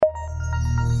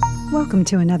Welcome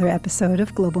to another episode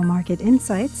of Global Market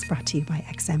Insights, brought to you by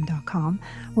XM.com,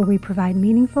 where we provide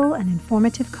meaningful and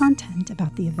informative content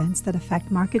about the events that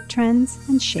affect market trends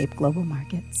and shape global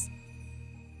markets.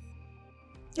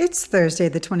 It's Thursday,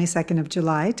 the 22nd of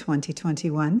July,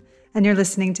 2021, and you're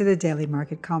listening to the Daily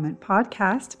Market Comment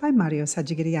podcast by Marios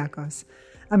Hadjikyriacos.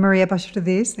 I'm Maria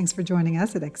Pachardis. Thanks for joining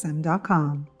us at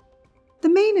XM.com. The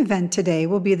main event today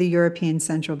will be the European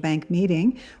Central Bank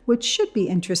meeting, which should be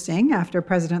interesting after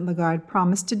President Lagarde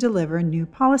promised to deliver new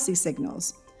policy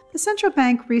signals. The central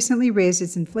bank recently raised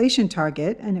its inflation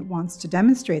target, and it wants to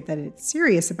demonstrate that it's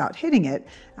serious about hitting it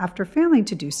after failing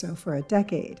to do so for a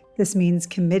decade. This means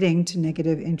committing to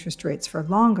negative interest rates for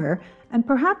longer, and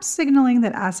perhaps signaling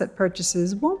that asset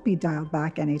purchases won't be dialed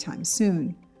back anytime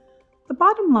soon. The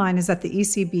bottom line is that the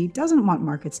ECB doesn't want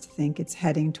markets to think it's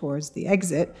heading towards the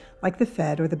exit like the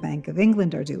Fed or the Bank of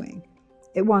England are doing.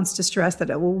 It wants to stress that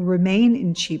it will remain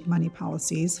in cheap money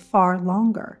policies far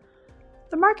longer.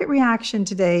 The market reaction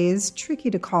today is tricky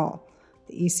to call.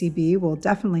 The ECB will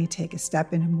definitely take a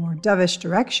step in a more dovish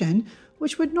direction,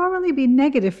 which would normally be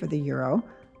negative for the euro,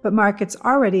 but markets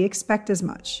already expect as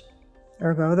much.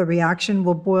 Ergo, the reaction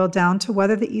will boil down to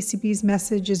whether the ECB's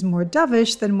message is more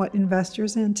dovish than what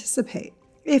investors anticipate.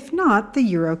 If not, the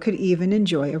euro could even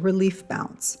enjoy a relief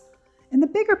bounce. In the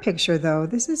bigger picture, though,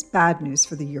 this is bad news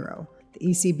for the euro.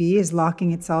 The ECB is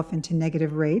locking itself into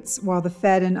negative rates, while the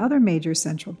Fed and other major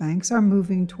central banks are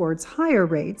moving towards higher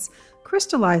rates,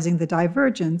 crystallizing the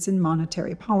divergence in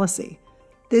monetary policy.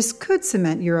 This could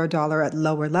cement euro-dollar at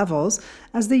lower levels,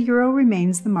 as the euro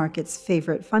remains the market's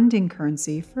favorite funding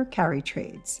currency for carry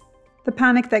trades. The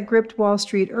panic that gripped Wall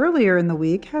Street earlier in the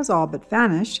week has all but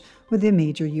vanished, with the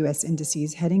major U.S.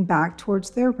 indices heading back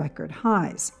towards their record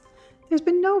highs. There's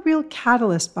been no real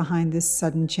catalyst behind this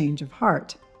sudden change of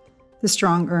heart. The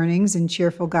strong earnings and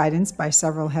cheerful guidance by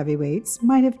several heavyweights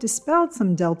might have dispelled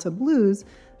some Delta blues,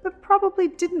 but probably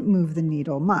didn't move the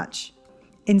needle much.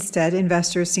 Instead,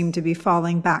 investors seem to be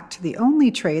falling back to the only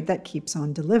trade that keeps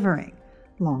on delivering: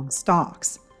 long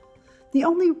stocks. The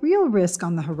only real risk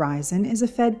on the horizon is a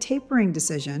Fed tapering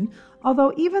decision,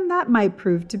 although even that might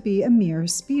prove to be a mere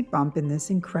speed bump in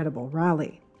this incredible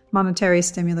rally. Monetary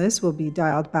stimulus will be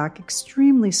dialed back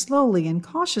extremely slowly and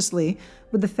cautiously,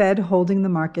 with the Fed holding the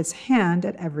market's hand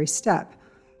at every step.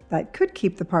 That could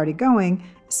keep the party going,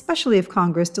 especially if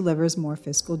Congress delivers more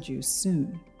fiscal juice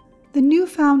soon. The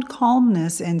newfound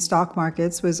calmness in stock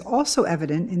markets was also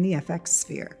evident in the FX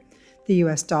sphere. The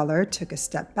US dollar took a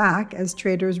step back as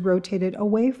traders rotated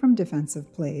away from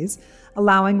defensive plays,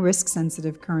 allowing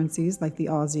risk-sensitive currencies like the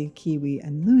Aussie, Kiwi,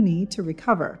 and Loonie to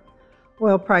recover.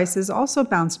 Oil prices also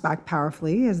bounced back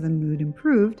powerfully as the mood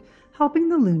improved, helping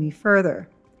the Loonie further.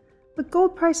 But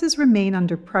gold prices remain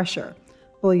under pressure.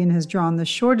 Bullion has drawn the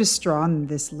shortest straw in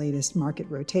this latest market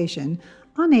rotation,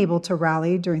 unable to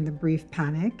rally during the brief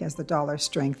panic as the dollar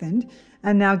strengthened,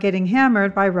 and now getting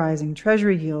hammered by rising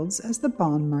treasury yields as the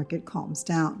bond market calms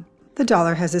down. The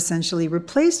dollar has essentially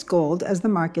replaced gold as the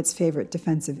market's favorite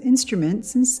defensive instrument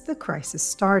since the crisis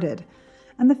started,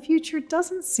 and the future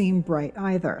doesn't seem bright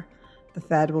either. The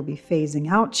Fed will be phasing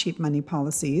out cheap money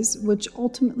policies, which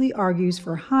ultimately argues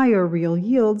for higher real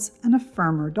yields and a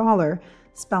firmer dollar,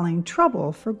 spelling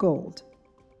trouble for gold.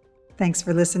 Thanks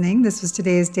for listening. This was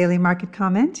today's Daily Market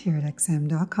Comment here at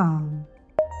XM.com.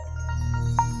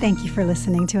 Thank you for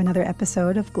listening to another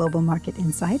episode of Global Market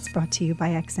Insights, brought to you by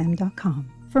XM.com.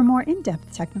 For more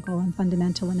in-depth technical and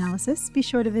fundamental analysis, be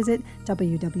sure to visit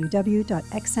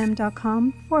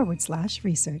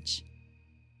www.xm.com/research.